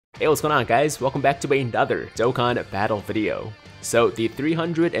Hey, what's going on, guys? Welcome back to another Dokkan battle video. So the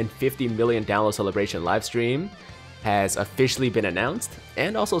 350 million download celebration livestream has officially been announced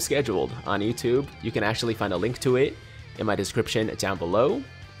and also scheduled on YouTube. You can actually find a link to it in my description down below.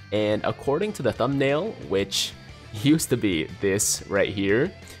 And according to the thumbnail, which used to be this right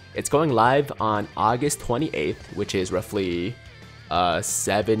here, it's going live on August 28th, which is roughly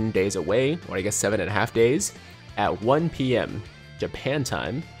 7 days away, or I guess 7.5 days, at 1 p.m. Japan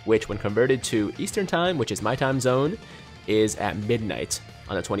time, which when converted to Eastern time, which is my time zone, is at midnight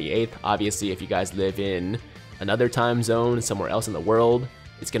on the 28th. Obviously, if you guys live in another time zone somewhere else in the world,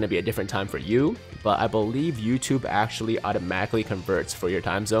 it's going to be a different time for you, but I believe YouTube actually automatically converts for your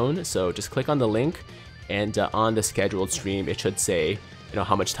time zone. So just click on the link, and on the scheduled stream, it should say,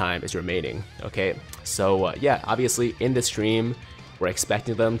 how much time is remaining. Okay, so yeah, obviously in the stream, we're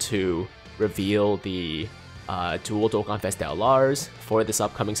expecting them to reveal the dual Dokkan Fest LRs for this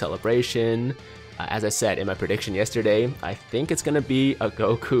upcoming celebration. As I said in my prediction yesterday, I think it's gonna be a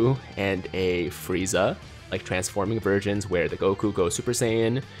Goku and a Frieza, like transforming versions where the Goku goes Super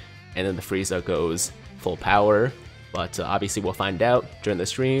Saiyan and then the Frieza goes full power. But obviously we'll find out during the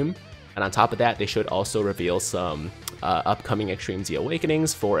stream. And on top of that, they should also reveal some upcoming Extreme Z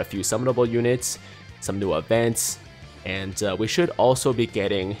Awakenings for a few summonable units, some new events, and we should also be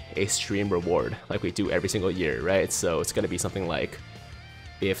getting a stream reward like we do every single year, right? So it's going to be something like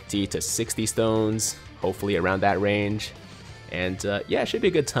 50 to 60 stones, hopefully around that range. And yeah, it should be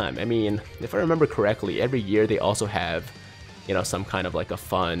a good time. I mean, if I remember correctly, every year they also have, some kind of like a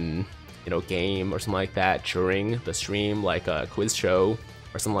fun, game or something like that during the stream, like a quiz show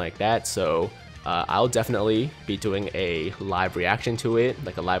or something like that. So I'll definitely be doing a live reaction to it,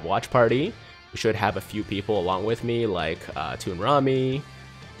 like a live watch party. We should have a few people along with me, like Toon Rami.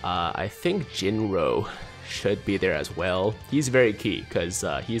 I think Jinro should be there as well. He's very key because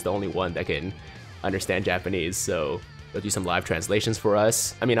he's the only one that can understand Japanese, so he'll do some live translations for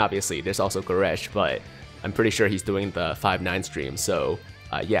us. I mean, obviously, there's also Goresh, but I'm pretty sure he's doing the 5-9 stream. So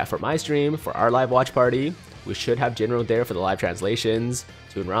yeah, for my stream, for our live watch party, we should have Jinro there for the live translations,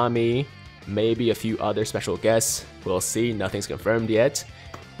 Toon Rami, maybe a few other special guests. We'll see, nothing's confirmed yet.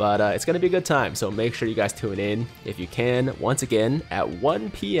 But it's going to be a good time, so make sure you guys tune in if you can. Once again, at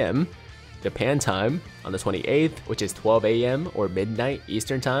 1 p.m. Japan time on the 28th, which is 12 a.m. or midnight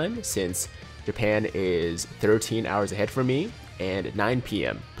Eastern time, since Japan is 13 hours ahead from me, and 9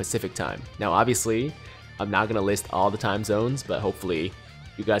 p.m. Pacific time. Now, obviously, I'm not going to list all the time zones, but hopefully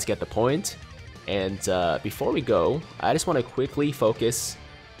you guys get the point. And before we go, I just want to quickly focus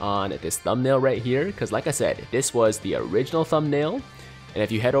on this thumbnail right here, because like I said, this was the original thumbnail. And if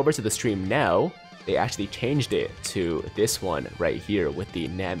you head over to the stream now, they actually changed it to this one right here with the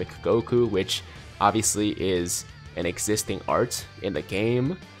Namek Goku, which obviously is an existing art in the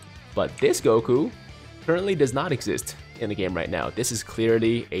game. But this Goku currently does not exist in the game right now. This is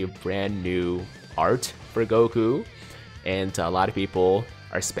clearly a brand new art for Goku. And a lot of people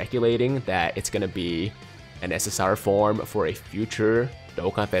are speculating that it's going to be an SSR form for a future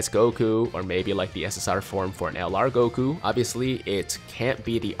Dokkan Fest Goku, or maybe like the SSR form for an LR Goku. Obviously, it can't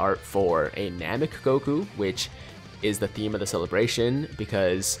be the art for a Namek Goku, which is the theme of the celebration,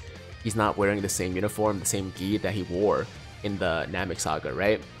 because he's not wearing the same uniform, the same gi that he wore in the Namek Saga,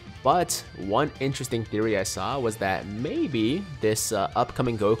 right? But one interesting theory I saw was that maybe this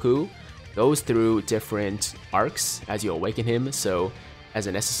upcoming Goku goes through different arcs as you awaken him. So as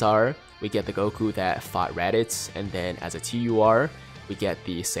an SSR, we get the Goku that fought Raditz, and then as a TUR, we get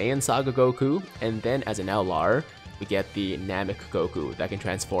the Saiyan Saga Goku, and then as an LR, we get the Namek Goku that can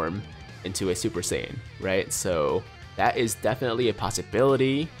transform into a Super Saiyan, right? So that is definitely a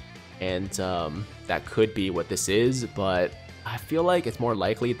possibility, and that could be what this is, but I feel like it's more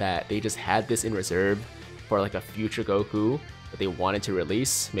likely that they just had this in reserve for like a future Goku that they wanted to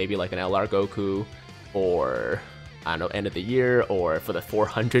release, maybe like an LR Goku, or I don't know, end of the year, or for the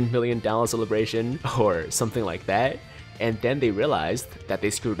 400 million download celebration, or something like that. And then they realized that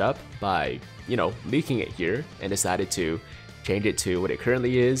they screwed up by, leaking it here, and decided to change it to what it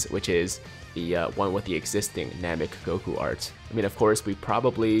currently is, which is the one with the existing Namek Goku art. I mean, of course, we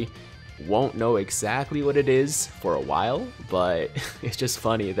probably won't know exactly what it is for a while, but it's just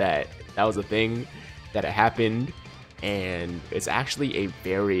funny that that was a thing, that it happened, and it's actually a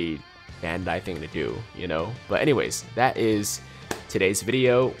very Bandai thing to do, But anyways, that is today's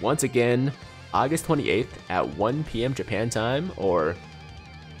video. Once again, August 28th at 1 p.m. Japan time, or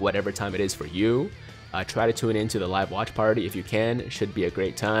whatever time it is for you. Try to tune into the live watch party if you can. It should be a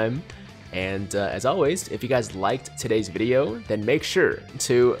great time. And as always, if you guys liked today's video, then make sure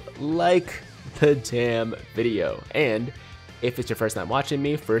to like the damn video. And If it's your first time watching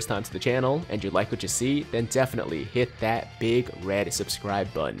me, first time to the channel, and you like what you see, then definitely hit that big red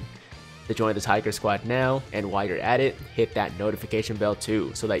subscribe button. To join the Tiger Squad now, and while you're at it, hit that notification bell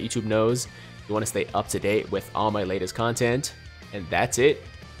too, so that YouTube knows you want to stay up to date with all my latest content. And that's it.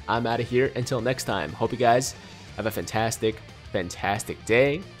 I'm out of here until next time. Hope you guys have a fantastic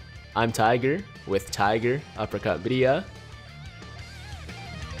day. I'm Tiger with Tiger Uppercut Media,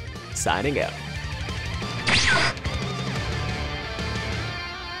 signing out.